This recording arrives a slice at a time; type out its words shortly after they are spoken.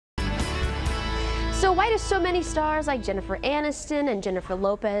So why do so many stars like Jennifer Aniston and Jennifer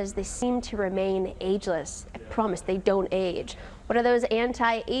Lopez, they seem to remain ageless? I promise they don't age. What are those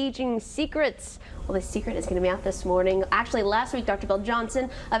anti-aging secrets? Well, the secret is going to be out this morning. Actually, last week, Dr. Bill Johnson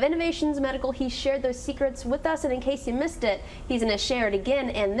of Innovations Medical, he shared those secrets with us, and in case you missed it, he's going to share it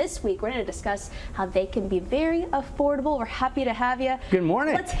again. And this week, we're going to discuss how they can be very affordable. We're happy to have you. Good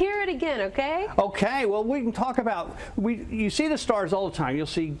morning. Let's hear it again, okay? Okay, well, we can talk about, you see the stars all the time. You'll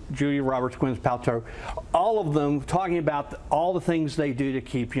see Julia Roberts, Gwyneth Paltrow, all of them talking about all the things they do to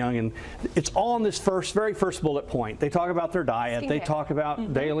keep young, and it's all in this very first bullet point. They talk about their diet, they talk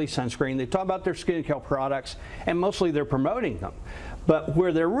about daily sunscreen, they talk about their skincare products, and mostly they're promoting them. But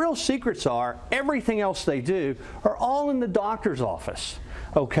where their real secrets are, everything else they do, are all in the doctor's office.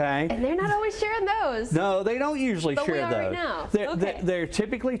 Okay. And they're not always sharing those. No, they don't usually share those. Right now. They're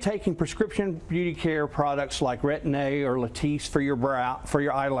typically taking prescription beauty care products like Retin-A or Latisse for your brow, for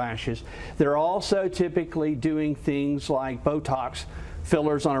your eyelashes. They're also typically doing things like Botox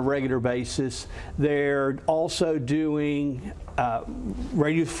fillers on a regular basis. They're also doing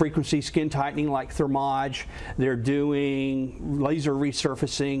radio frequency skin tightening like Thermage. They're doing laser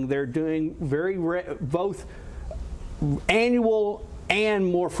resurfacing. They're doing both annual and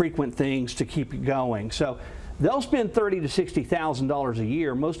more frequent things to keep it going. So they'll spend $30,000 to $60,000 a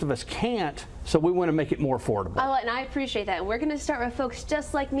year. Most of us can't, so we want to make it more affordable. Oh, and I appreciate that. And we're going to start with folks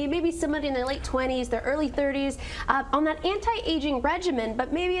just like me, maybe somebody in their late 20s, their early 30s, on that anti-aging regimen,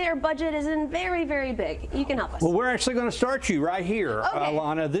 but maybe their budget isn't very, very big. You can help us. Well, we're actually going to start you right here,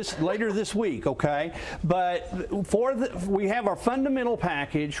 Alana, later this week, okay? But we have our fundamental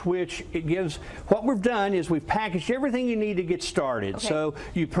package, which it gives, what we've done is we've packaged everything you need to get started. Okay. So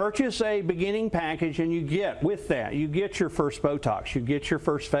you purchase a beginning package, and you get, with that, you get your first Botox, you get your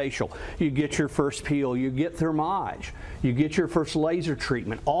first facial, you get your first peel, you get Thermage, you get your first laser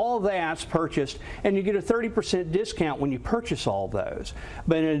treatment. All that's purchased, and you get a 30% discount when you purchase all those.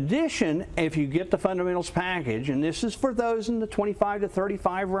 But in addition, if you get the fundamentals package, and this is for those in the 25 to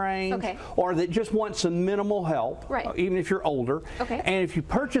 35 range, or that just want some minimal help, even if you're older, and if you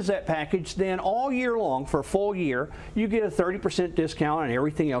purchase that package, then all year long, for a full year, you get a 30% discount on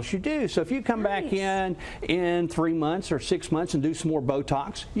everything else you do. So if you come back in 3 months or 6 months and do some more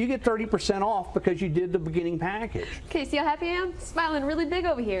Botox, you get 30% off because you did the beginning package. Okay, see how happy I am? Smiling really big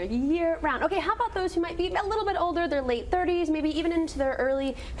over here, year round. Okay, how about those who might be a little bit older, their late 30s, maybe even into their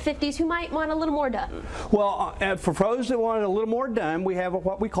early 50s, who might want a little more done? Well, for those that want a little more done, we have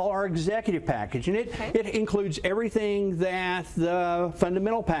what we call our executive package, and it includes everything that the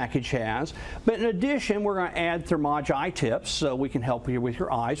fundamental package has. But in addition, we're going to add Thermage eye tips so we can help you with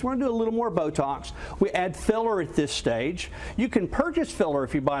your eyes. We're going to do a little more Botox. We add filler at this stage. You can purchase filler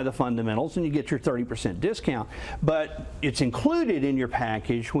if you buy the fundamentals, and you get your 30% discount, but it's included in your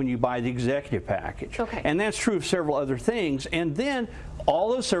package when you buy the executive package. And that's true of several other things. And then all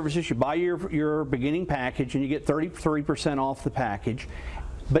those services, you buy your beginning package and you get 33% off the package.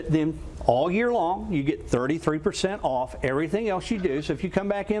 But then all year long, you get 33% off everything else you do. So if you come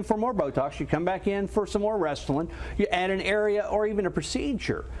back in for more Botox, you come back in for some more Restylane, you add an area or even a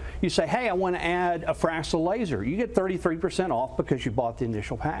procedure. You say, hey, I want to add a Fraxel laser. You get 33% off because you bought the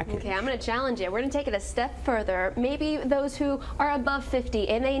initial package. Okay, I'm going to challenge you. We're going to take it a step further. Maybe those who are above 50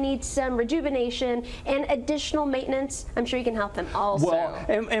 and they need some rejuvenation and additional maintenance, I'm sure you can help them also. Well,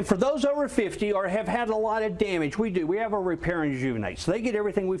 and for those over 50 or have had a lot of damage, we have a repair and rejuvenate. So they get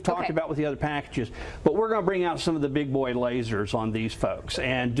everything we've talked about with the other packages, but we're going to bring out some of the big boy lasers on these folks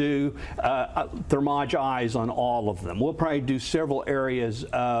and do Thermage eyes on all of them. We'll probably do several areas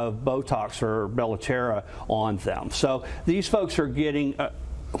of Botox or Bellaterra on them. So these folks are getting,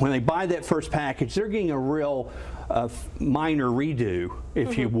 when they buy that first package, they're getting a real minor redo,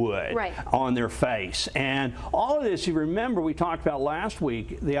 if you would, on their face. And all of this, you remember we talked about last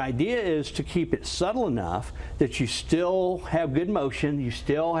week, the idea is to keep it subtle enough that you still have good motion, you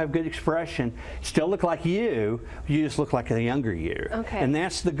still have good expression, still look like you just look like a younger you. And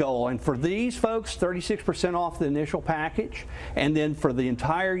that's the goal. And for these folks, 36% off the initial package, and then for the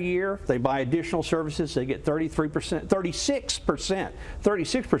entire year, if they buy additional services, they get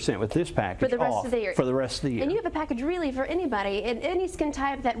 36% with this package for the rest of the year. For the rest of the year. And you have a package really for anybody in any skin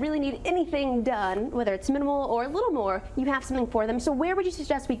type that really need anything done, whether it's minimal or a little more, you have something for them. So where would you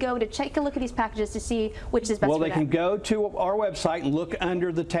suggest we go to take a look at these packages to see which is best for them? Well, they can go to our website and look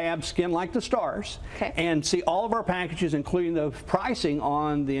under the tab Skin Like the Stars and see all of our packages, including the pricing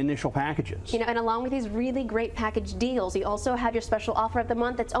on the initial packages. You know, and along with these really great package deals, you also have your special offer of the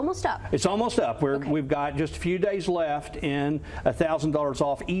month that's almost up. It's almost up. We've got just a few days left in $1,000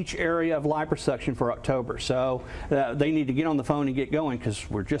 off each area of liposuction for October. So they need to get on the phone and get going because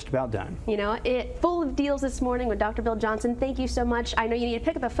we're just about done. You know, full of deals this morning with Dr. Bill Johnson. Thank you so much. I know you need to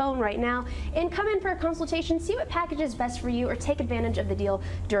pick up the phone right now and come in for a consultation, see what package is best for you, or take advantage of the deal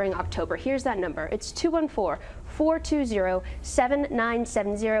during October. Here's that number. It's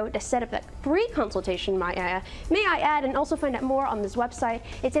 214-420-7970 to set up that free consultation, may I add, and also find out more on this website.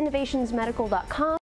 It's innovationsmedical.com.